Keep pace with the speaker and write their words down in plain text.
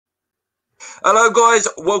Hello, guys.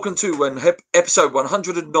 Welcome to episode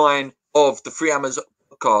 109 of the Three Hammers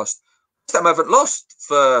podcast. West Ham haven't lost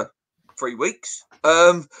for 3 weeks.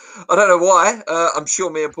 I don't know why. I'm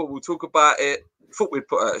sure me and Paul will talk about it. Thought we'd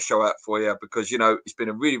put a show out for you because, it's been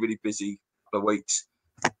a really, really busy couple of weeks.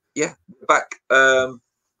 Yeah, back.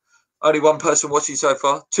 Only one person watching so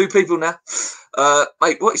far. 2 people now.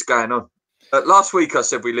 Mate, what is going on? Last week I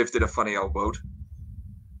said we lived in a funny old world.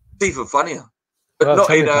 It's even funnier. But well,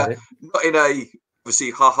 not in a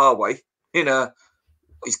obviously ha-ha way. What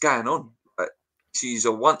is going on? She's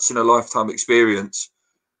a once in a lifetime experience.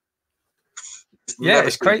 Yeah,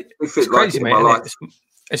 it's crazy. It's crazy, mate.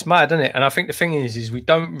 It's mad, isn't it? And I think the thing is we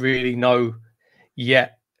don't really know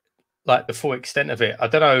yet, like the full extent of it. I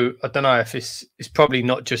don't know if it's probably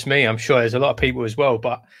not just me. I'm sure there's a lot of people as well,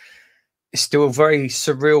 but it's still a very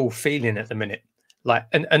surreal feeling at the minute. Like,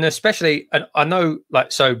 and especially, and I know,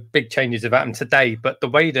 like, so big changes have happened today, but the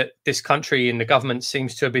way that this country and the government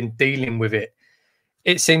seems to have been dealing with it,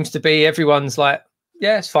 it seems to be everyone's like,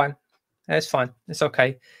 yeah, it's fine. Yeah, it's fine. It's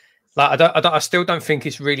okay. Like, I still don't think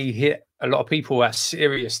it's really hit a lot of people how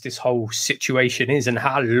serious this whole situation is and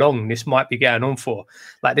how long this might be going on for.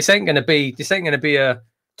 Like, this ain't going to be a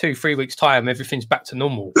 2-3 weeks time. Everything's back to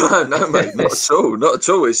normal. No, mate, not at all. Not at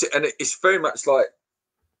all. It's very much like,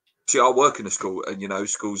 see, I work in a school, and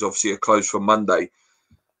schools obviously are closed from Monday.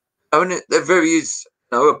 I mean, there very is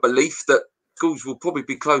a belief that schools will probably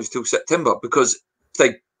be closed till September because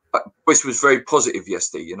Boyce was very positive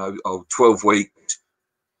yesterday. 12 weeks,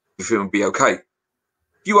 everything will be okay.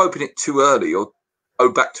 If you open it too early or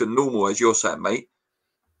go back to normal, as you're saying, mate,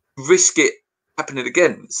 risk it happening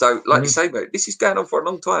again. So, like you say, mate, this is going on for a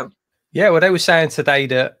long time. Yeah, well, they were saying today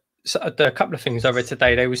that a couple of things I read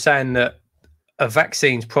today. They were saying that a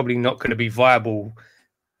vaccine's probably not going to be viable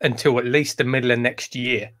until at least the middle of next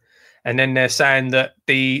year. And then they're saying that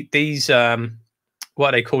these what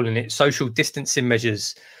are they calling it? Social distancing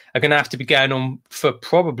measures are going to have to be going on for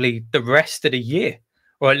probably the rest of the year,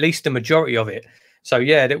 or at least the majority of it. So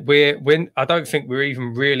yeah, that I don't think we're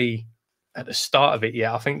even really at the start of it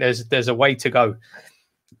yet. I think there's a way to go.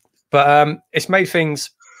 But it's made things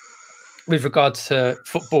with regards to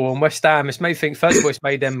football and West Ham, it's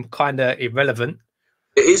made them kind of irrelevant.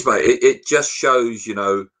 It is, mate. It just shows,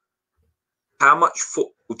 how much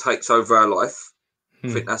football takes over our life. I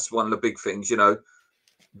think that's one of the big things,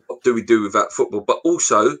 what do we do without football? But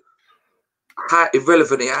also how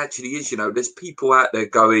irrelevant it actually is, There's people out there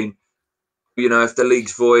going, if the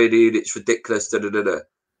league's voided, it's ridiculous,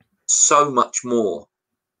 So much more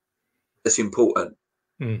that's important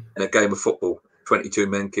in a game of football. 22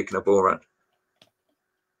 men kicking a ball around.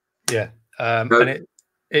 Yeah. And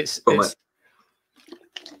it's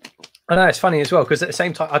I know it's funny as well, because at the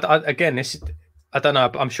same time, I don't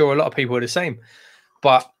know, I'm sure a lot of people are the same.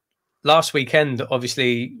 But last weekend,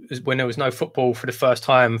 obviously, when there was no football for the first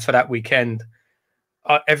time for that weekend,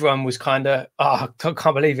 everyone was kind of, I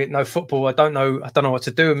can't believe it, no football. I don't know what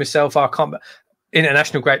to do with myself.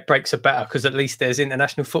 International breaks are better because at least there's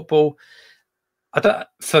international football.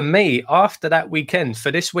 For me, after that weekend,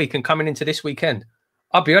 for this week and coming into this weekend,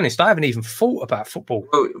 I'll be honest, I haven't even thought about football.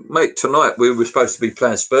 Well, mate, tonight we were supposed to be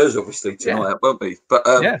playing Spurs, obviously, tonight, weren't we? But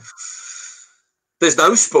there's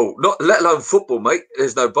no sport, not let alone football, mate.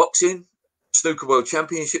 There's no boxing. Snooker World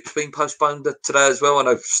Championship's been postponed today as well. I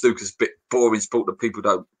know snooker's a bit boring sport that people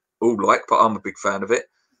don't all like, but I'm a big fan of it.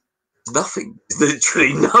 There's nothing. There's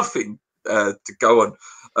literally nothing to go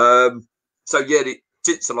on.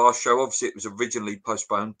 Since the last show, obviously, it was originally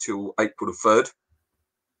postponed till April the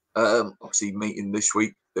 3rd. Obviously, meeting this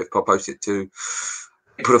week, they've proposed it to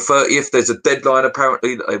April the 30th. There's a deadline,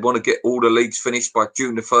 apparently, that they want to get all the leagues finished by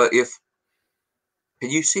June the 30th. Can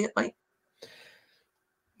you see it, mate?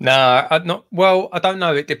 No, not. Well, I don't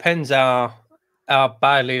know. It depends how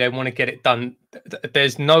badly they want to get it done.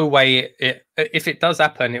 There's no way if it does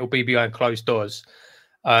happen, it will be behind closed doors.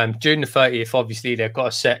 June the 30th, obviously, they've got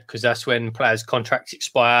a set because that's when players' contracts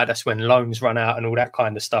expire. That's when loans run out and all that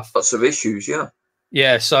kind of stuff. Lots of issues, yeah.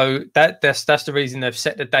 Yeah, so that's the reason they've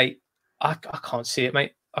set the date. I can't see it,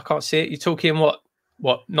 mate. I can't see it. You're talking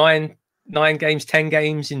what 9 games, 10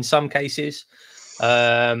 games in some cases.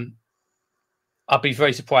 I'd be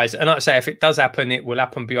very surprised. And like I say, if it does happen, it will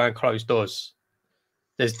happen behind closed doors.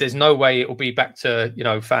 There's no way it will be back to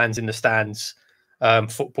fans in the stands,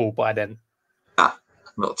 football by then.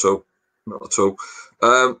 Not at all. Not at all.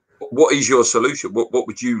 What is your solution? What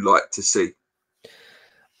would you like to see?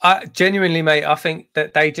 Genuinely, mate, I think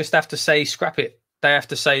that they just have to say scrap it. They have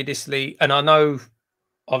to say this league. And I know,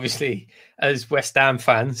 obviously, as West Ham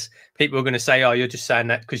fans, people are going to say, oh, you're just saying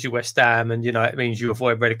that because you're West Ham and, it means you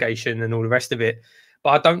avoid relegation and all the rest of it. But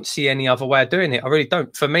I don't see any other way of doing it. I really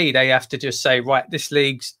don't. For me, they have to just say, right, this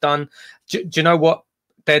league's done. Do you know what?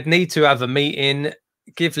 They'd need to have a meeting,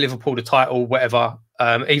 give Liverpool the title, whatever.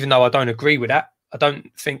 Even though I don't agree with that, I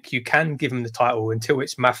don't think you can give them the title until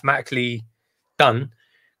it's mathematically done,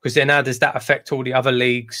 because then how does that affect all the other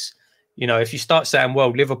leagues? You know, if you start saying, well,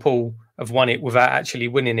 Liverpool have won it without actually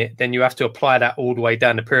winning it, then you have to apply that all the way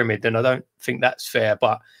down the pyramid. And I don't think that's fair.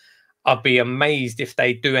 But I'd be amazed if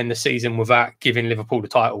they do end the season without giving Liverpool the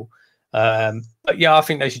title. But yeah, I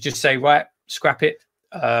think they should just say, right, scrap it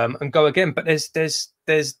and go again. But there's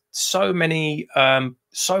so many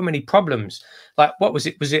problems. Like, what was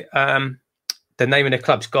it? Was it the name of the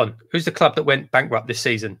club's gone? Who's the club that went bankrupt this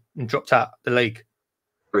season and dropped out the league?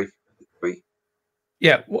 Three.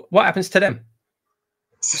 Yeah, what happens to them?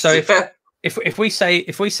 So if we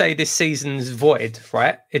say this season's void,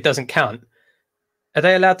 right? It doesn't count. Are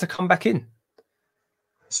they allowed to come back in?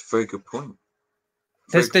 That's a very good point.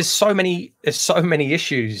 There's so many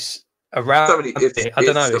issues around. So many I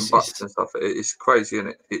don't know. It's crazy, isn't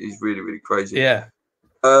it? It is really, really crazy. Yeah.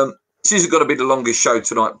 This isn't going to be the longest show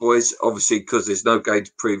tonight, boys. Obviously, because there's no game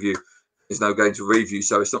to preview, there's no game to review,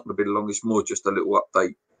 so it's not going to be the longest. More just a little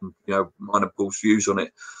update, mine and Paul's views on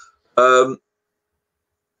it.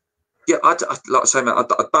 Yeah, like I say, man, I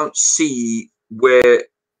don't see where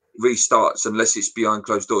restarts unless it's behind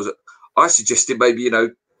closed doors. I suggested maybe in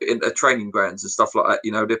the training grounds and stuff like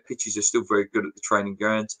that. Their pitches are still very good at the training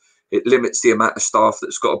grounds. It limits the amount of staff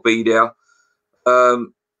that's got to be there.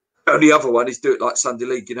 Only other one is do it like Sunday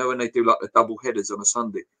League, when they do like the double headers on a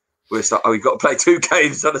Sunday, where it's like, you've got to play 2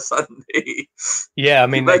 games on a Sunday. Yeah, I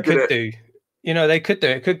mean, they could do. They could do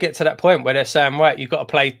it. It could get to that point where they're saying, right, you've got to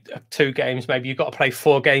play 2 games, maybe you've got to play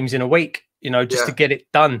 4 games in a week, just to get it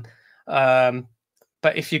done.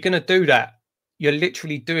 But if you're going to do that, you're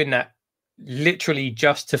literally doing that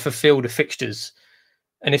just to fulfill the fixtures.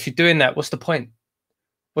 And if you're doing that, what's the point?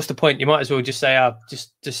 What's the point? You might as well just say, I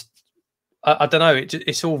don't know.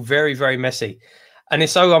 It's all very, very messy. And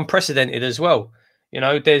it's so unprecedented as well.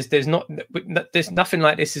 There's nothing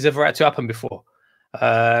like this has ever had to happen before.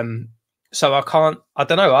 So I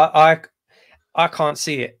don't know. I can't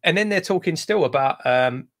see it. And then they're talking still about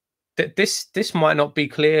that this might not be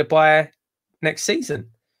clear by next season.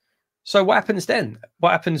 So what happens then?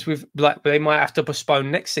 What happens with, like, they might have to postpone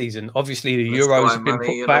next season? Obviously, the Euros have been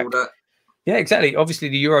put back. Yeah, exactly. Obviously,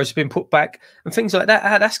 the Euros have been put back and things like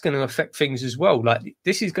that. That's going to affect things as well. Like,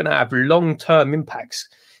 this is going to have long-term impacts.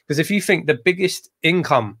 Because if you think the biggest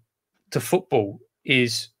income to football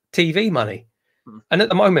is TV money, and at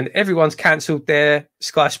the moment, everyone's cancelled their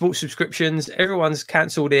Sky Sports subscriptions. Everyone's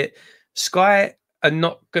cancelled it. Sky are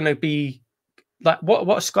not going to be like, what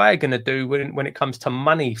are Sky going to do when it comes to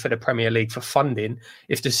money for the Premier League for funding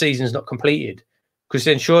if the season's not completed? Because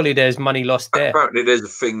then surely there's money lost there. Apparently, there's a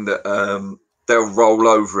thing that they'll roll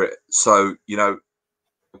over it. So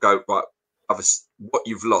go right. What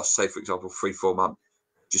you've lost, say for example, 3-4 months,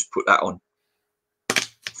 just put that on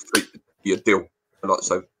your deal.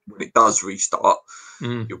 So when it does restart,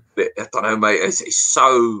 I don't know, mate. It's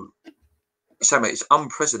so, mate, it's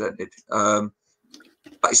unprecedented.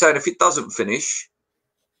 Like you're saying, if it doesn't finish,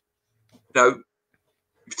 you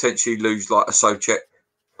potentially lose like a Souček,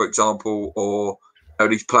 for example, or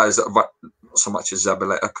these players that are not so much as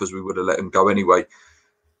Zabaleta, because we would have let him go anyway.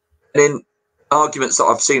 And then arguments that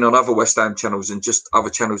I've seen on other West Ham channels and just other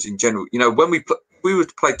channels in general. When we were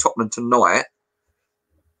to play Tottenham tonight,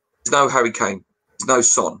 there's no Harry Kane, there's no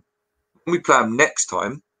Son. When we play them next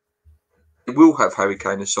time, we will have Harry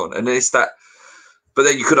Kane and Son, and it's that. But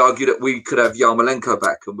then you could argue that we could have Yarmolenko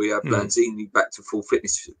back and we have Lanzini back to full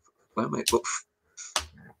fitness. Well, mate,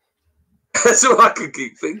 that's all I can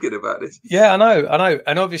keep thinking about this. Yeah, I know.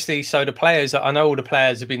 And obviously, so the players, I know all the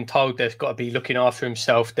players have been told they've got to be looking after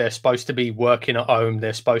himself. They're supposed to be working at home.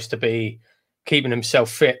 They're supposed to be keeping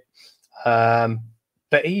themselves fit.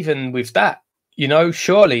 But even with that,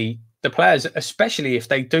 surely the players, especially if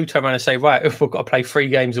they do turn around and say, right, if we've got to play 3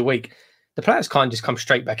 games a week, the players can't just come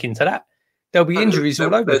straight back into that. There'll be injuries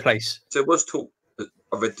all over the place. There was talk that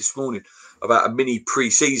I read this morning about a mini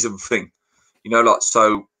pre-season thing.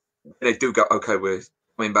 So they do go, okay, we're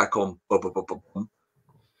coming back on.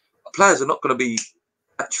 Players are not going to be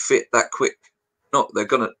match fit that quick. They're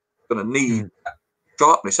going to need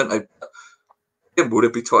sharpness, aren't they? Then would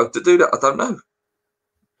it be time to do that? I don't know.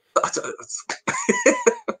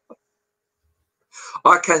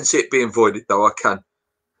 I can see it being voided, though. I can.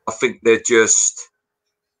 I think they're just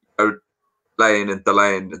delaying and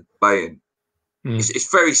delaying and delaying.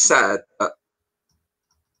 It's very sad that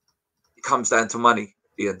it comes down to money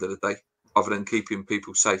at the end of the day, rather than keeping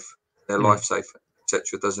people safe, their life safe,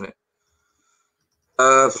 etc., doesn't it?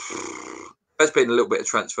 There's been a little bit of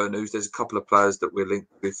transfer news. There's a couple of players that we're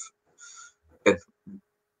linked with. Again,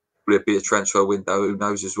 will it be a transfer window? Who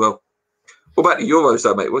knows as well. What about the Euros,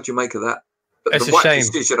 though, mate? What do you make of that? It's the right shame.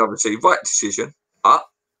 Decision, obviously. Right decision. But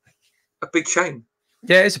a big shame.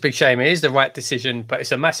 Yeah, it's a big shame. It is the right decision, but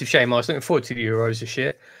it's a massive shame. I was looking forward to the Euros this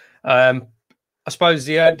year. I suppose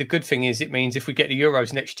the good thing is it means if we get the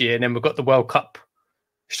Euros next year, and then we've got the World Cup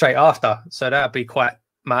straight after. So that'd be quite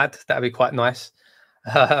mad. That'd be quite nice.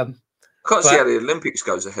 I can't see how the Olympics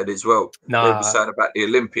goes ahead as well. No, they were saying about the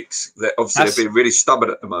Olympics. Obviously, they're being really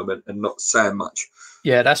stubborn at the moment and not saying much.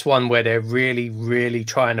 Yeah, that's one where they're really, really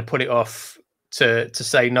trying to put it off to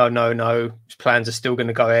say no. Plans are still going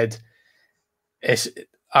to go ahead. It's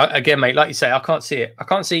again, mate. Like you say, I can't see it. I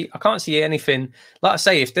can't see anything. Like I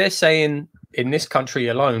say, if they're saying in this country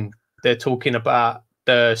alone, they're talking about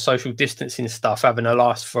the social distancing stuff having to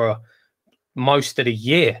last for most of the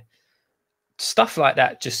year. Stuff like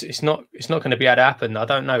that, just it's not going to be able to happen. I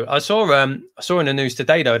don't know. I saw in the news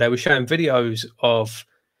today though, they were showing videos of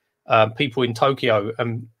people in Tokyo,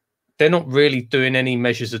 and they're not really doing any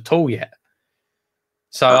measures at all yet.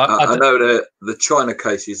 So I know that the China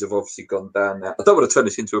cases have obviously gone down now. I don't want to turn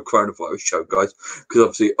this into a coronavirus show, guys, because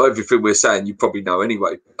obviously everything we're saying you probably know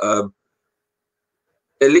anyway. There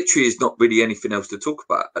literally is not really anything else to talk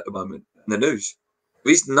about at the moment in the news.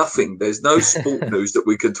 There's nothing. There's no sport news that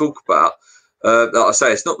we can talk about. Like I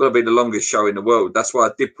say, it's not going to be the longest show in the world. That's why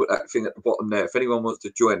I did put that thing at the bottom there. If anyone wants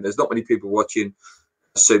to join, there's not many people watching.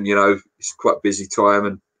 I assume, it's quite a busy time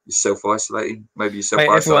and you're self-isolating. Maybe you're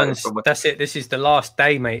self-isolating. That's it. This is the last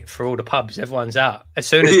day, mate, for all the pubs. Everyone's out. As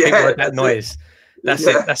soon as people heard that noise, that's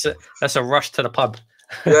it. That's a rush to the pub.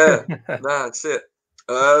 Yeah, that's it.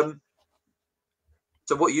 So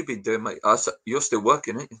what have you been doing, mate? You're still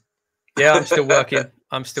working, aren't you? Yeah, I'm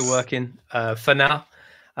still working. For now.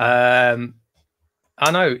 I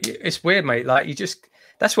know it's weird, mate. Like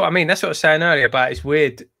that's what I mean. That's what I was saying earlier about it's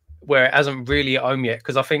weird where it hasn't really hit home yet,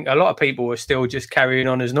 because I think a lot of people are still just carrying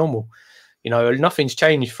on as normal. Nothing's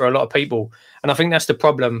changed for a lot of people, and I think that's the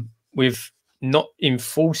problem with not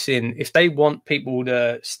enforcing. If they want people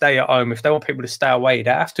to stay at home, if they want people to stay away,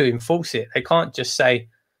 they have to enforce it. They can't just say,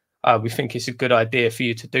 we think it's a good idea for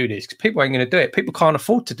you to do this, because people ain't going to do it. People can't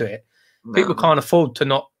afford to do it. No. People can't afford to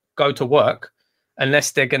not go to work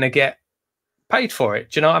unless they're going to get paid for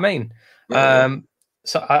it. Do you know what I mean? Yeah.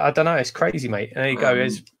 So I don't know. It's crazy, mate. And there you go.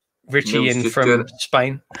 There's Richie in from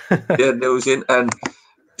Spain. Yeah, Neil's in. And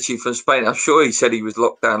Richie from Spain. I'm sure he said he was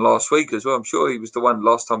locked down last week as well. I'm sure he was the one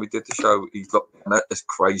last time we did the show. He's locked down. That's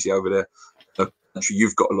crazy over there. The country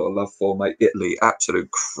you've got a lot of love for, mate. Italy, absolute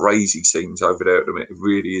crazy scenes over there at the minute. It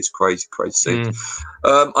really is crazy scenes.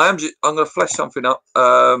 I'm going to flash something up.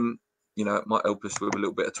 It might help us with a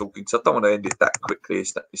little bit of talking, so I don't want to end it that quickly.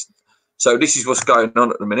 So this is what's going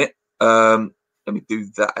on at the minute. Let me do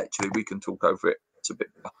that. Actually, we can talk over it. It's a bit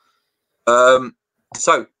better.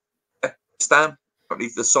 So West Ham, probably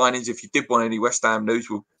the signings. If you did want any West Ham news,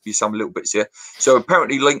 we'll give you some little bits here. So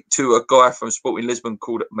apparently linked to a guy from Sporting Lisbon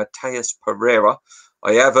called Mateus Pereira.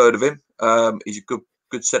 I have heard of him. He's a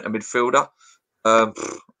good centre midfielder.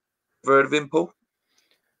 Heard of him, Paul?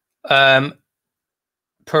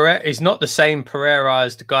 Pereira is not the same Pereira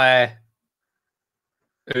as the guy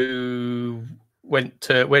who went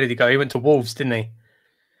to, where did he go? He went to Wolves, didn't he?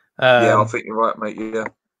 Yeah, I think you're right, mate. Yeah.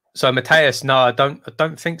 So Mateus, no, I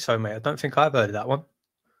don't think so, mate. I don't think I've heard of that one.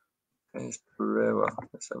 It's Pereira.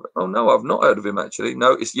 Oh no, I've not heard of him actually.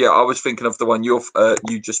 No, I was thinking of the one you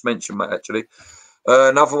just mentioned, mate. Actually,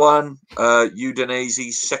 another one, Udinese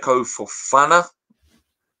Seko Fofana.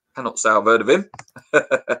 Cannot say I've heard of him.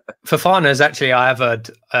 Fofana's actually I have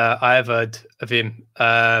heard of him.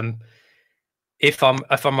 If I'm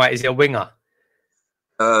right, is he a winger?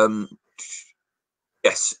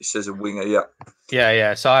 Yes, it says a winger. Yeah.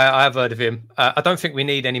 Yeah. So I have heard of him. I don't think we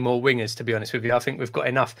need any more wingers, to be honest with you. I think we've got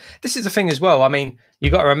enough. This is the thing as well. I mean, you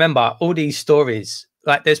got to remember all these stories.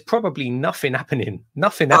 Like, there's probably nothing happening.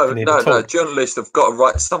 Nothing happening. No. Journalists have got to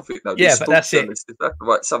write something. No, yeah, but that's it. They have to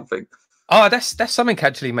write something. Oh, that's something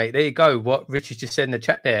actually, mate. There you go. What Richard just said in the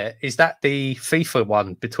chat there, is that the FIFA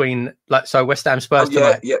one between West Ham Spurs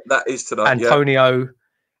tonight? Yeah, that is tonight. Antonio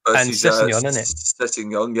and Sessegnon, isn't it?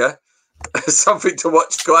 Sessegnon, yeah. Something to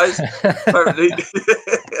watch, guys. Apparently,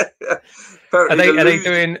 are they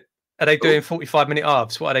doing 45-minute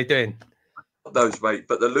halves? What are they doing? Those, mate.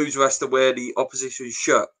 But the loser has to wear the opposition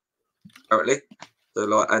shirt. Apparently, so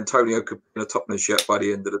like Antonio could be in a Tottenham shirt by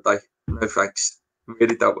the end of the day. No thanks.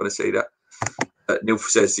 Really don't want to see that. Neil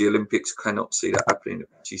says the Olympics, cannot see that happening.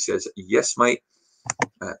 She says, yes, mate.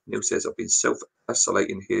 Neil says, I've been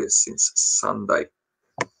self-isolating here since Sunday.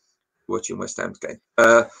 watching West Ham's game.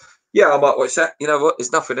 Yeah, I might watch that. You know what?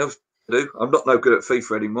 There's nothing else to do. I'm not no good at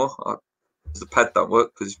FIFA anymore. The pad don't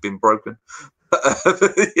work because it's been broken.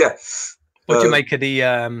 Yeah. What do you make of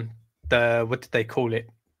the what did they call it?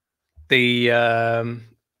 The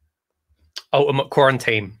Ultimate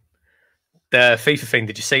Quarantine, the FIFA thing.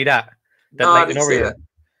 Did you see that?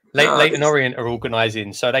 Leyton Orient are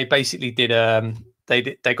organising. So they basically did.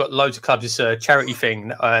 They got loads of clubs. It's a charity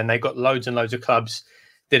thing, and they got loads and loads of clubs.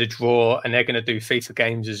 Did a draw, and they're going to do FIFA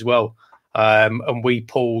games as well. And we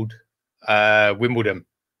pulled Wimbledon.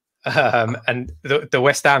 And the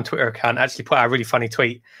West Ham Twitter account actually put out a really funny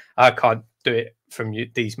tweet. I can't do it from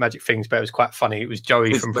these magic things, but it was quite funny. It was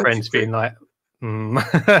Joey from Friends being like,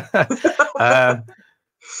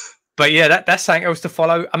 but yeah, that's something else to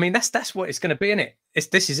follow. I mean, that's what it's going to be, isn't it?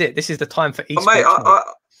 This is it. This is the time for esports.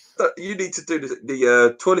 Mate, you need to do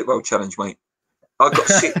the toilet roll challenge, mate. I got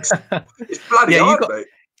 6. It's bloody hard, mate.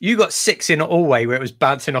 You got 6 in Allway where it was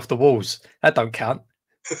bouncing off the walls. That don't count.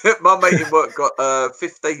 My mate in work got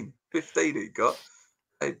 15. 15 he got.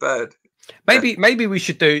 Ain't bad. Maybe we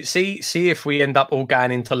should see if we end up all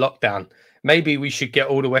going into lockdown. Maybe we should get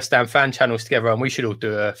all the West Ham fan channels together and we should all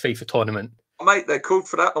do a FIFA tournament. Mate, they called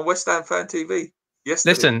for that on West Ham Fan TV. Yes.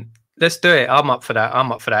 Listen, let's do it. I'm up for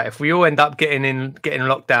that. If we all end up getting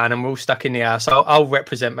locked down and we're all stuck in the house, I'll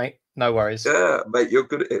represent, mate. No worries. Yeah, mate, you're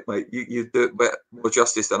good at it, mate. You do it better, more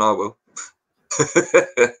justice than I will.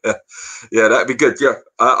 Yeah, that'd be good. Yeah,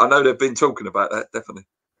 I know they've been talking about that, definitely.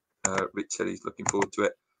 Rich said he's looking forward to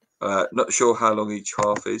it. Not sure how long each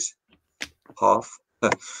half is.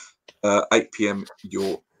 8 p.m.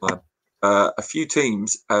 your time. A few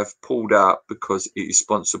teams have pulled out because it is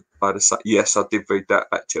sponsored by the Sun. Yes, I did read that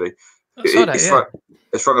actually.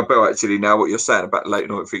 It's rung a bell actually now what you're saying about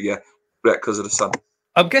Leyton Orient. Yeah, because of the Sun.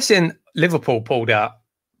 I'm guessing Liverpool pulled out,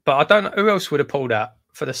 but I don't know who else would have pulled out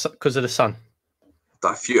because of the Sun.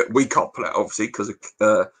 We can't pull out obviously because of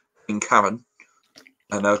King Karen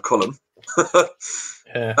and Colin.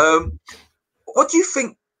 Yeah. What do you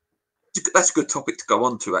think? That's a good topic to go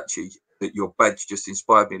on to actually. That your badge just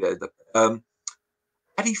inspired me there. How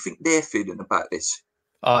do you think they're feeling about this?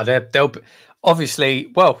 Oh, they'll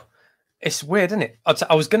obviously. Well, it's weird, isn't it?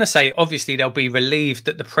 I was going to say obviously they'll be relieved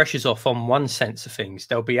that the pressure's off on one sense of things.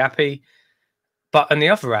 They'll be happy, but on the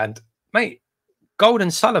other hand, mate, Gold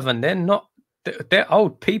and Sullivan, they're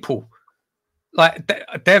old people. Like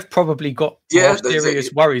they've probably got more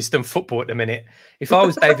serious worries than football at the minute. If I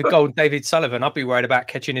was David Gold, David Sullivan, I'd be worried about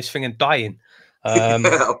catching this thing and dying.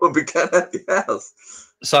 I would be getting out the house.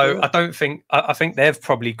 So I don't think I think they've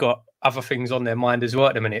probably got other things on their mind as well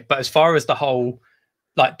at the minute. But as far as the whole,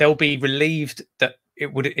 like they'll be relieved that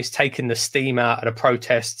it's taken the steam out of the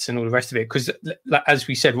protests and all the rest of it. Because like, as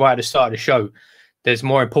we said right at the start of the show, there's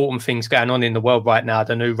more important things going on in the world right now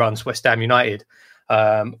than who runs West Ham United.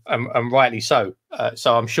 And rightly so.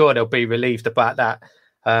 So I'm sure they'll be relieved about that.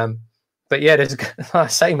 But yeah, like I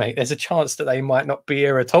say, mate, there's a chance that they might not be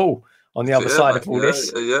here at all on the other side of all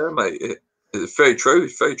this. Yeah, mate. It's very true.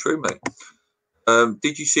 It's very true, mate.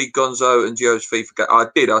 Did you see Gonzo and Gio's FIFA game? I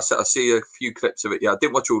did. I see a few clips of it. Yeah, I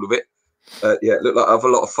didn't watch all of it. Yeah, it looked like I have a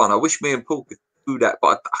lot of fun. I wish me and Paul could do that.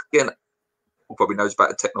 But again, Paul probably knows about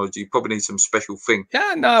the technology. Probably needs some special thing.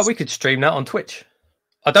 Yeah, no, we could stream that on Twitch.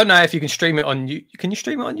 I don't know if you can stream it on you. Can you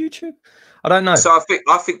stream it on YouTube? I don't know. So I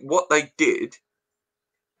think what they did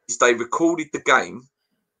is they recorded the game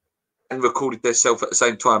and recorded themselves at the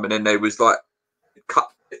same time, and then they was like cut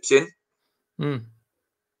clips in.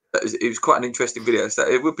 It was quite an interesting video. So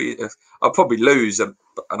it would be. I'll probably lose, it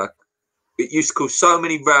used to cause so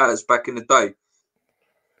many rows back in the day.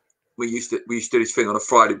 We used to do this thing on a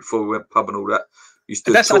Friday before we went pub and all that.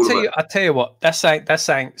 I tell you what. That's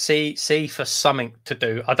saying. See for something to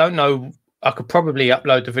do. I don't know. I could probably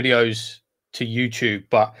upload the videos to YouTube,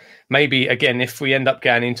 but maybe again, if we end up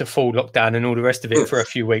going into full lockdown and all the rest of it for a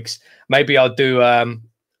few weeks, maybe I'll do.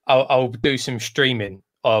 I'll do some streaming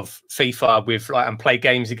of FIFA with and play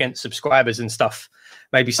games against subscribers and stuff.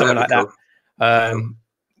 Maybe something like that.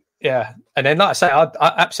 Yeah, and then like I say, I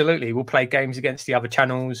absolutely will play games against the other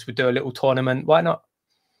channels. We'll do a little tournament. Why not?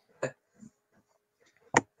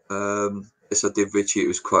 Yes, I did, Richie. It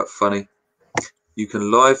was quite funny. You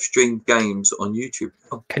can live stream games on YouTube.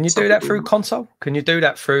 Can you do that through console? Can you do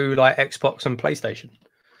that through like Xbox and PlayStation?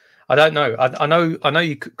 I don't know. I know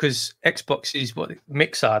you because Xbox is what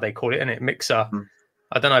Mixer they call it, isn't it? Mixer.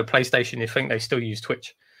 I don't know. PlayStation. I think they still use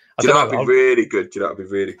Twitch. That'd be really good. That'd be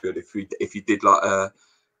really good if you did like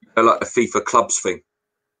like the FIFA clubs thing,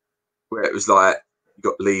 where it was like you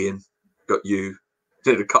got Lee in, got you,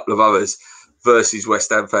 did a couple of others. versus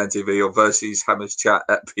West Ham Fan TV or versus Hammers Chat.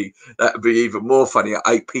 That'd be even more funny.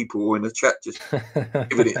 8 people in the chat just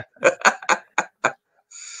giving it.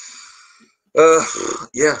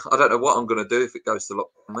 Yeah, I don't know what I'm going to do if it goes to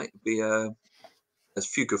lockdown, mate. It'd be there's a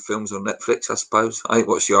few good films on Netflix, I suppose. I ain't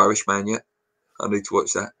watched The Irishman yet. I need to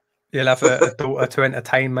watch that. You'll have a daughter to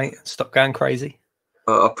entertain, mate. Stop going crazy.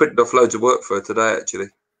 I printed off loads of work for her today, actually,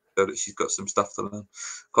 so that she's got some stuff to learn.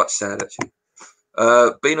 Quite sad, actually.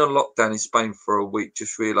 Been on lockdown in Spain for a week.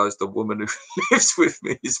 Just realised the woman who lives with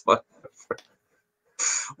me is my girlfriend.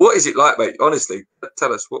 What is it like, mate? Honestly,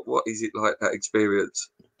 tell us what is it like, that experience?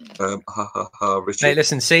 Richard. Mate,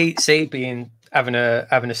 listen, see, having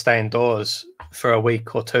a stay indoors for a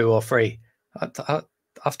week or 2 or 3.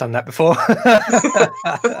 I've done that before.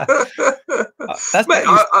 Mate,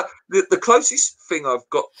 the closest thing I've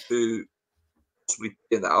got to possibly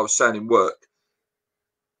in that I was saying in work.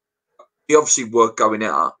 We obviously were going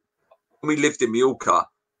out. When we lived in Mallorca,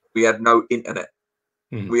 we had no internet.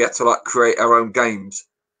 We had to create our own games.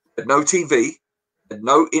 We had no TV, had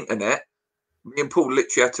no internet. Me and Paul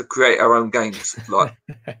literally had to create our own games, like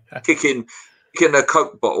kicking a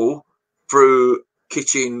Coke bottle through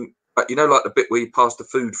kitchen. You know, like the bit where you pass the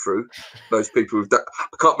food through. Those people who've done. I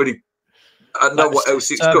can't really. I know what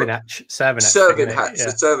else it's got. Serving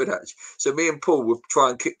hatch. So me and Paul would try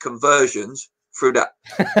and kick conversions through that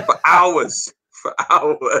for hours.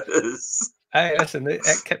 Hey, listen, it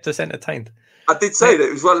kept us entertained. I did say that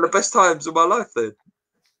it was one of the best times of my life then.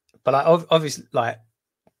 But obviously,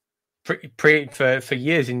 for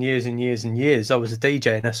years and years and years and years, I was a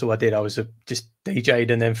DJ, and that's all I did. I was just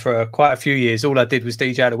DJ'd, and then for quite a few years, all I did was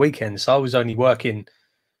DJ at the weekends. So I was only working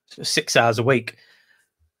 6 hours a week,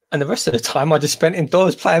 and the rest of the time I just spent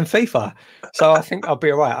indoors playing FIFA. So I think I'll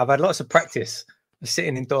be all right. I've had lots of practice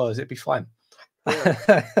sitting indoors. It'd be fine. Yeah.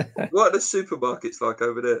 What are the supermarkets like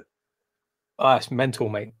over there? Oh, it's mental,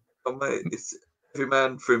 mate. Oh, mate, it's every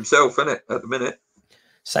man for himself, isn't it? At the minute.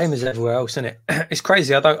 Same as everywhere else, isn't it? It's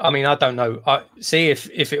crazy. I don't know. I see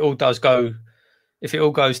if it all goes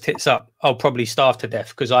tits up, I'll probably starve to death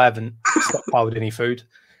because I haven't stockpiled any food.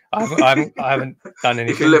 I haven't done anything.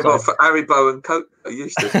 You can live off Haribo and Coke. I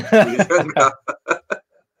used to.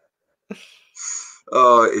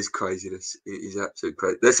 Oh, it is craziness. It is absolute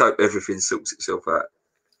crazy. Let's hope everything sorts itself out.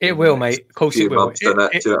 It will, mate. Of course it will. Do you know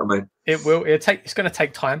what I mean? It will. It's going to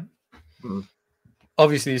take time.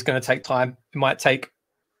 Obviously, it's going to take time. It might take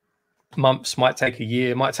months, might take a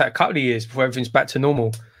year, might take a couple of years before everything's back to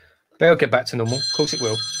normal. But it'll get back to normal. Of course it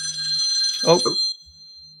will.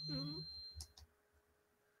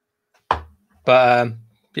 But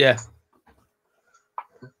yeah.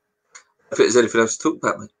 If there's anything else to talk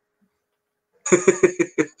about, mate.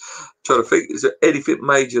 Trying to think, is there anything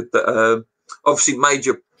major that obviously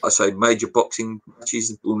major boxing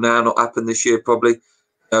matches will now not happen this year, probably.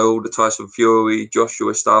 All the Tyson Fury,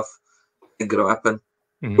 Joshua stuff ain't gonna happen.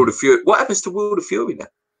 Wilder Fury. What happens to Wilder Fury now?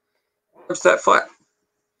 What happens to that fight?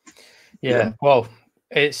 Yeah. Well,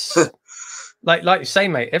 it's like you say,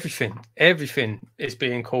 mate, everything is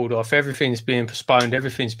being called off, everything's being postponed,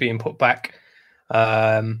 everything's being put back.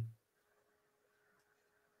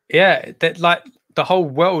 Yeah, that like the whole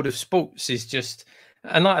world of sports is just,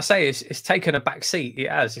 and like I say, it's taken a back seat. It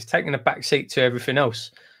has. It's taken a back seat to everything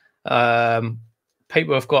else.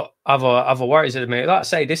 People have got other worries at the minute. Like I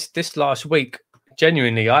say, this last week,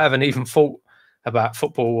 genuinely, I haven't even thought about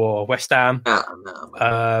football or West Ham.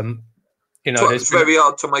 No. You know, it's very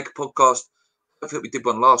hard to make a podcast. I think we did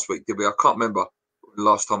one last week, did we? I can't remember the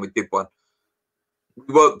last time we did one.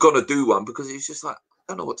 We weren't gonna do one because it's just like I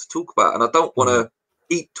don't know what to talk about, and I don't want to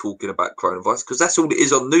eat talking about coronavirus because that's all it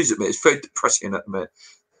is on news at the minute. It's very depressing at the minute.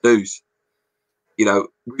 News. You know,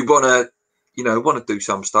 we want to do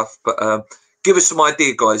some stuff, but give us some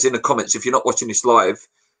idea, guys, in the comments. If you're not watching this live,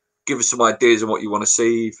 give us some ideas on what you want to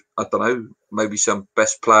see. I don't know, maybe some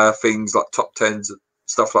best player things like top tens,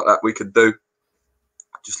 stuff like that we can do.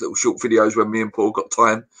 Just little short videos when me and Paul got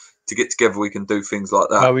time to get together. We can do things like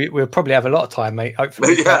that. Well, we'll probably have a lot of time, mate.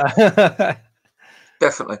 Hopefully. Yeah,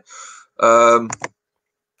 definitely.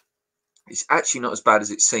 It's actually not as bad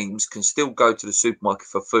as it seems. Can still go to the supermarket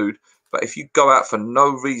for food. But if you go out for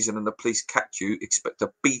no reason and the police catch you, expect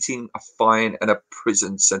a beating, a fine, and a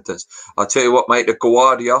prison sentence. I'll tell you what, mate, the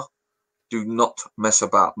Guardia do not mess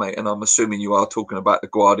about, mate. And I'm assuming you are talking about the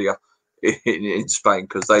Guardia in Spain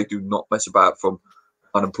because they do not mess about from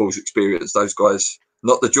mine and Paul's experience. Those guys,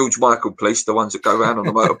 not the George Michael police, the ones that go around on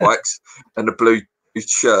the motorbikes and the blue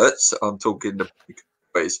shirts. I'm talking the big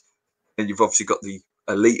boys. And you've obviously got the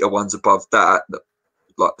elite ones above that,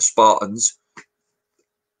 like the Spartans.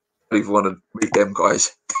 I don't even want to meet them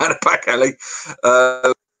guys down the back alley.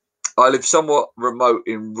 I live somewhat remote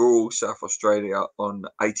in rural South Australia on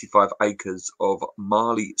 85 acres of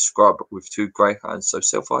Marley scrub with 2 greyhounds. So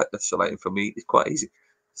self-isolating for me is quite easy.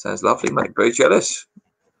 Sounds lovely, mate. Very jealous.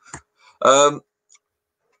 Yeah,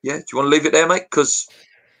 do you want to leave it there, mate? Because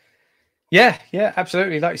yeah,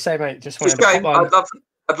 absolutely. Like you say, mate. Just wanted to pop on.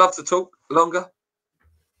 I'd love to talk longer.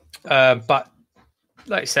 But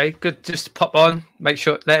like you say, good just to pop on, make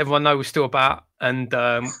sure let everyone know we're still about and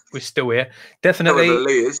we're still here. Definitely.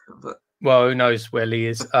 Lee is, but... Well, who knows where Lee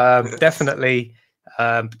is? Definitely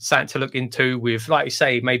something to look into with, like you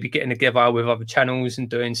say, maybe getting together with other channels and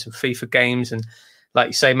doing some FIFA games. And like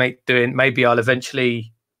you say, mate, maybe I'll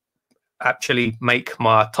eventually actually make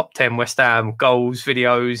my top 10 West Ham goals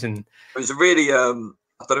videos. And it was a really, I don't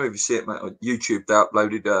know if you see it, mate, on YouTube. They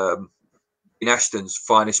uploaded in Ashton's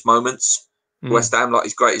finest moments. West Ham, like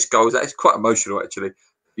his greatest goals. That is quite emotional, actually.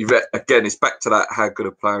 Again, it's back to that how good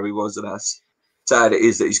a player he was, and how sad it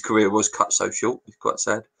is that his career was cut so short. It's quite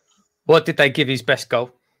sad. What did they give his best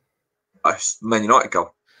goal? Man United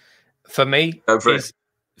goal. For me, it's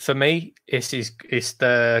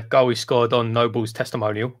the goal he scored on Noble's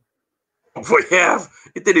testimonial. Well, yeah,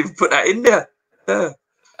 he didn't even put that in there. Yeah.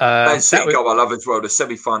 Man City goal I love as well. The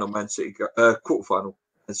semi-final Man City quarter-final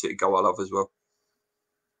Man City goal I love as well.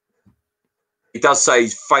 He does say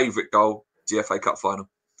his favourite goal is the FA Cup final.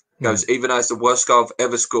 He goes, even though it's the worst goal I've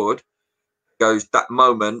ever scored, he goes, that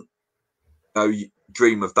moment, you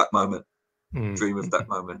dream of that moment. Dream of that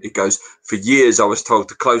moment. He goes, for years I was told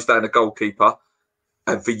to close down a goalkeeper,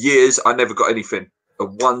 and for years I never got anything. The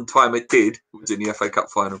one time it did was in the FA Cup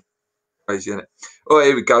final. Crazy, isn't it? Oh,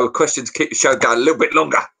 here we go. A question to keep the show going a little bit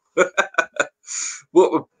longer.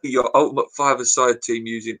 What would be your ultimate 5-a-side team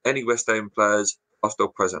using any West Ham players past or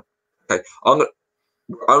present? Okay, we're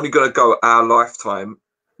only going to go our lifetime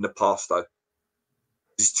in the past, though.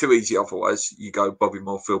 It's too easy otherwise. You go Bobby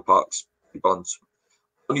Moore, Phil Parks, Bonds.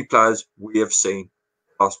 Only players we have seen,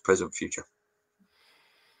 past, present, future.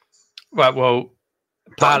 Right, well,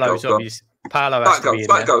 Paolo's obvious. Paolo has to be in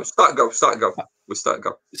there. Start and go. We'll start and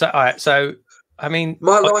go. So, all right, so, I mean...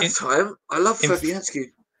 My lifetime, I love Fabianski.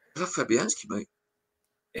 I love Fabianski, mate.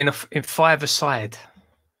 In 5-a-side.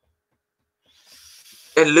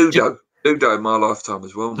 And Ludo in my lifetime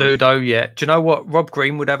as well. Mate. Ludo, yeah. Do you know what? Rob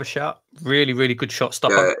Green would have a shot. Really, really good shot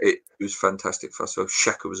stopper. Yeah, it was fantastic for us. So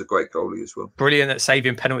Xhaka was a great goalie as well. Brilliant at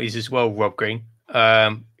saving penalties as well, Rob Green.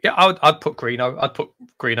 Yeah, I'd put Greeno. I'd put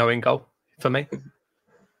Greeno in goal for me.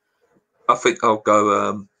 I think I'll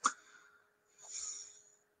go...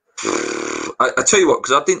 I tell you what,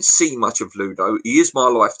 because I didn't see much of Ludo. He is my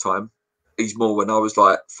lifetime. He's more when I was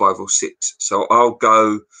like 5 or 6. So I'll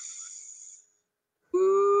go...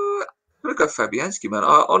 I'm going to go Fabianski, man.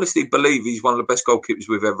 I honestly believe he's one of the best goalkeepers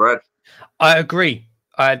we've ever had. I agree.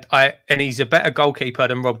 And he's a better goalkeeper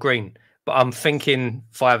than Rob Green. But I'm thinking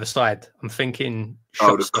 5-a-side. I'm thinking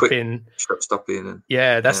shot stopping. And,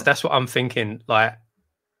 yeah, that's what I'm thinking. Like,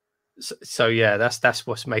 so yeah, that's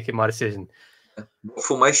what's making my decision. What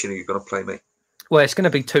formation are you going to play, mate? Well, it's going to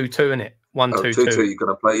be 2-2, isn't it? 1-2-2. 2-2 you're going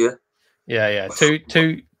to play, yeah? Yeah.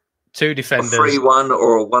 Two defenders. A 3-1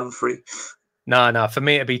 or a 1-3? No. For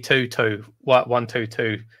me, it'd be 2-2.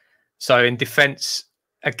 1-2-2. So in defence,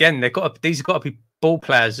 again, these have got to be ball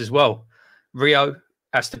players as well. Rio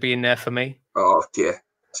has to be in there for me. Oh, yeah.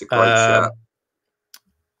 It's a great shout.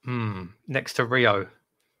 Next to Rio.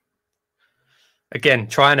 Again,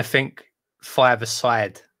 trying to think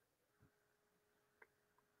 5-a-side.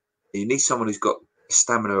 You need someone who's got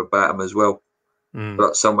stamina about them as well.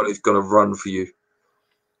 Like someone who's going to run for you.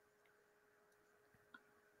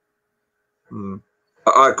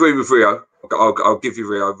 I agree with Rio. I'll give you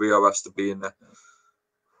Rio. Rio has to be in there.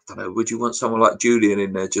 I don't know. Would you want someone like Julian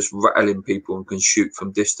in there, just rattling people and can shoot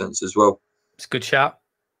from distance as well? It's a good shout.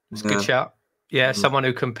 Good shout. Yeah, someone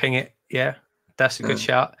who can ping it. Yeah, that's a good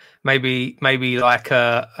shout. Maybe like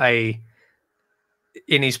a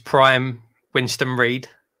in his prime Winston Reid.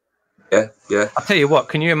 Yeah. I'll tell you what.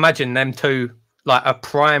 Can you imagine them two, like a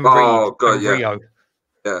prime Reid and Rio?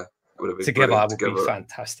 Yeah, together would be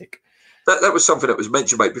fantastic. That was something that was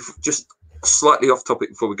mentioned, mate. Before, just slightly off topic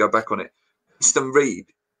before we go back on it. Winston Reid,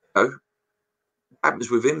 what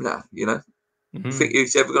happens with him now? You know, you think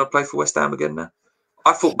he's ever going to play for West Ham again now?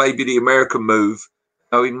 I thought maybe the American move.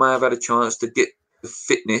 He may have had a chance to get the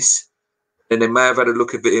fitness, and they may have had a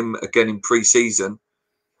look at him again in pre-season,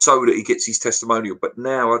 so that he gets his testimonial. But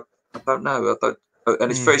now I don't know.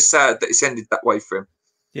 And it's very sad that it's ended that way for him.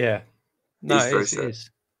 Yeah, no, it is.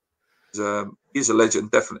 He's a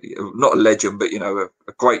legend, definitely. Not a legend, but a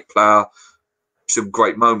great player. Some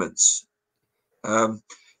great moments. So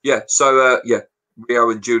Rio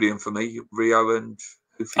and Julian for me. Rio and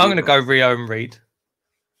I'm going to go Rio and Reid.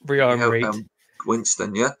 Rio and Reid.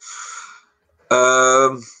 Winston, yeah.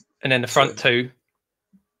 And then the front two.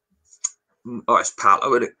 Oh, it's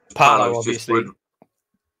Paolo, isn't it? Paolo, obviously.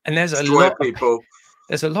 And there's a lot of people.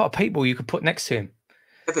 There's a lot of people you could put next to him.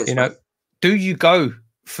 Do you go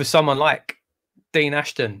for someone like Dean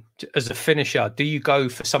Ashton as a finisher? Do you go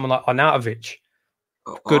for someone like Arnautovic?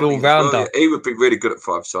 Good all-rounder. Well, yeah. He would be really good at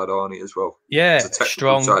five-side, Arnie, as well. Yeah,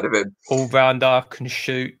 strong, all-rounder, can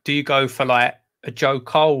shoot. Do you go for like a Joe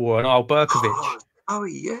Cole or an Al Berkovic? Oh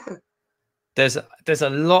yeah. There's a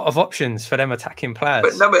lot of options for them attacking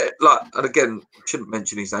players. But and again, shouldn't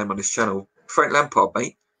mention his name on this channel. Frank Lampard,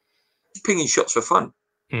 mate, he's pinging shots for fun.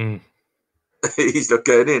 He's not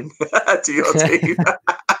going in to your team.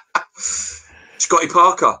 Scotty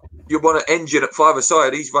Parker, you want an engine at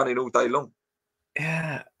five-a-side? He's running all day long.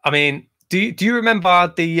 Yeah, I mean, do you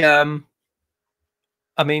remember the?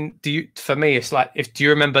 For me, it's like do you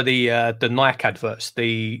remember the Nike adverts,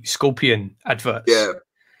 the Scorpion adverts? Yeah,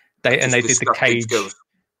 they did the cage. Skills.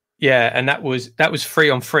 Yeah, and that was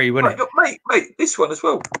 3-on-3, wasn't it? Mate, this one as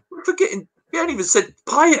well. I'm forgetting, we haven't even said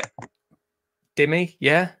Payet. Dimmy,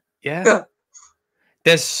 yeah.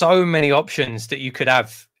 There's so many options that you could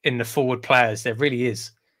have in the forward players. There really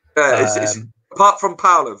is. Yeah, it's, apart from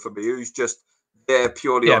Paolo for me, who's just there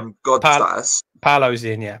purely on God status. Paolo's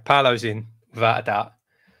in, without a doubt.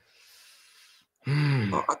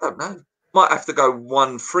 I don't know. Might have to go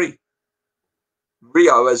 1-3.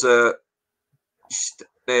 Rio as a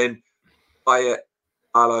then Payet,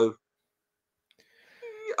 Paolo.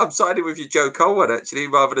 I'm siding with your Joe Cole one actually,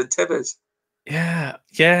 rather than Tevez. Yeah.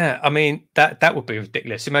 I mean that would be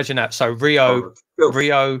ridiculous. Imagine that. So Rio,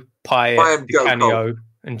 Payet, Di Canio,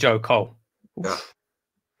 and Joe Cole. Yeah.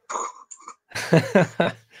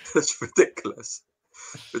 That's ridiculous.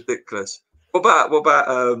 What about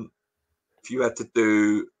if you had to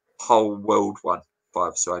do whole world one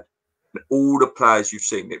five-side? And all the players you've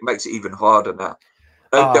seen, it makes it even harder now.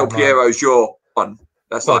 Del Piero's your one.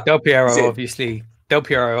 That's Del Piero obviously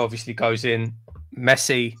goes in.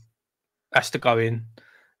 Messi has to go in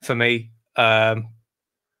for me. And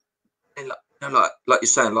like you're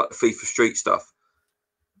saying, like the FIFA Street stuff.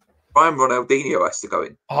 Brian Ronaldinho has to go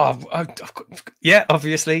in.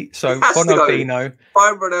 Obviously. So Ronaldinho.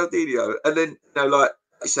 Brian Ronaldinho. And then, like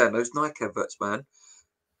you're saying, those Nike adverts, man.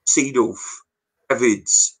 Seedorf,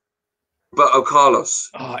 Davids, Roberto Carlos.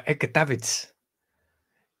 Edgar Davids.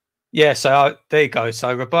 Yeah, so there you go.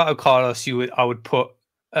 So Roberto Carlos, I would put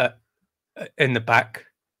in the back.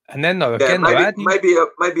 And then maybe a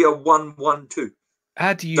 1-1-2.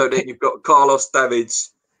 How do you? So then you've got Carlos,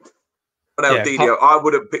 Davids, Ronaldinho. I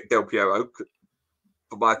wouldn't pick Del Piero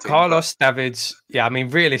for my team. Carlos, Davids. Yeah, I mean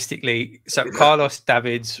realistically, so Carlos,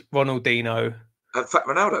 Davids, Ronaldinho, and Fat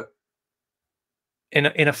Ronaldo. In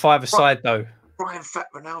a five-a-side though. Brian Fat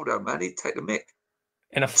Ronaldo, man, he'd take the mick.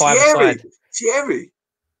 In a five-a-side. Thierry.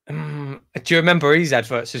 Do you remember his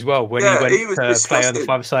adverts as well when he went to play on the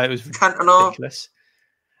five-a-side? It was ridiculous.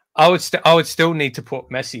 I would still need to put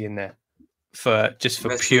Messi in there for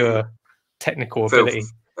pure technical ability.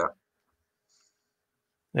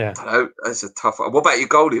 Yeah. I know, that's a tough one. What about your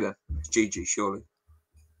goalie then? It's Gigi, surely.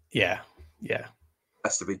 Yeah.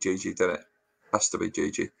 Has to be Gigi, doesn't it? Has to be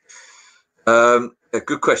Gigi.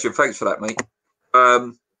 Good question. Thanks for that, mate.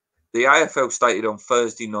 The AFL stated on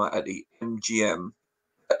Thursday night at the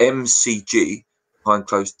MCG behind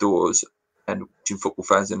closed doors and watching football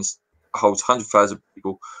fans, and it holds 100,000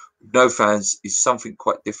 people. No fans is something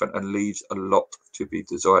quite different and leaves a lot to be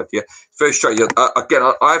desired. Yeah, it's very strange. Again,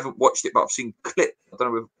 I haven't watched it, but I've seen clips. I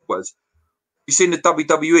don't know if it was. You seen the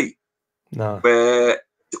WWE? No. Where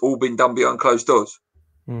it's all been done behind closed doors.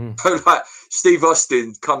 So like Steve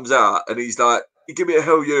Austin comes out and he's like, "You give me a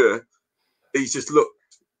hell yeah." He's just looked.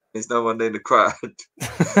 There's no one in the crowd.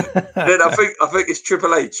 Then I think it's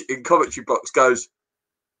Triple H in commentary box goes,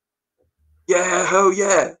 "Yeah, hell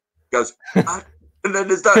yeah." Goes, and then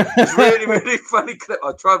there's that really, really funny clip.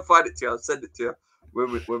 I'll try and find it to you. I'll send it to you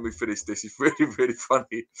when we finish this. It's really, really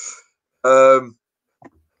funny.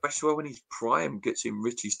 Especially when he's prime, gets in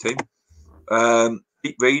Richie's team.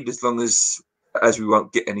 Pete Reid, as long as we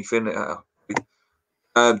won't get anything.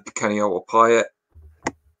 Canio or Payet.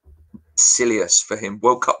 Silius for him.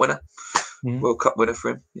 World Cup winner. World Cup winner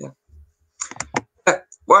for him. Yeah.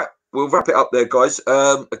 Right. We'll wrap it up there, guys.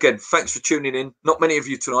 Again, thanks for tuning in. Not many of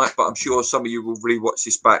you tonight, but I'm sure some of you will really watch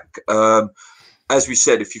this back. As we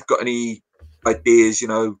said, if you've got any ideas,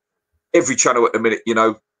 every channel at the minute,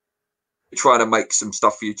 we're trying to make some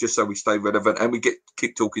stuff for you just so we stay relevant and we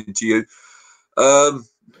keep talking to you.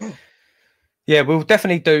 Yeah, we'll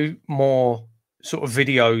definitely do more sort of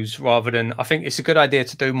videos rather than. I think it's a good idea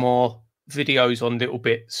to do more videos on little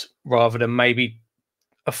bits rather than maybe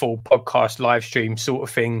a full podcast live stream sort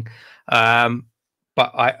of thing.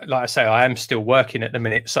 But like I say, I am still working at the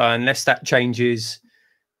minute, so unless that changes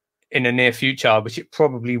in the near future, which it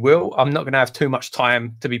probably will, I'm not going to have too much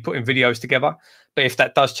time to be putting videos together. But if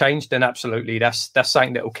that does change, then absolutely, that's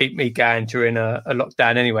something that will keep me going during a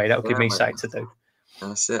lockdown anyway. That'll give me something to do.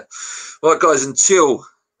 That's it. Right, guys, until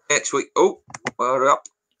next week. Oh, well up.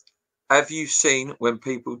 Have you seen when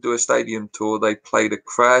people do a stadium tour, they play the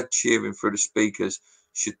crowd cheering through the speakers?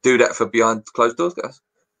 Should do that for behind closed doors, guys.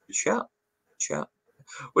 Shout.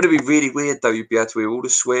 Wouldn't it be really weird though? You'd be able to hear all the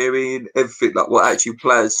swearing, everything, like what actually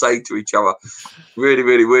players say to each other. Really,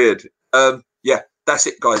 really weird. Yeah, that's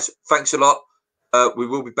it, guys. Thanks a lot. We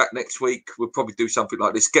will be back next week. We'll probably do something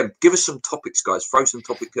like this again. Give us some topics, guys. Throw some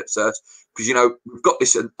topics at us because we've got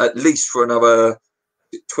this at least for another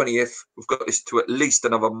 20th. We've got this to at least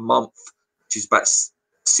another month, which is about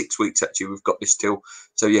 6 weeks actually. We've got this till.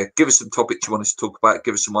 So yeah, give us some topics you want us to talk about.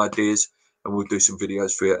 Give us some ideas, and we'll do some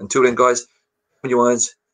videos for you. Until then, guys. On your minds,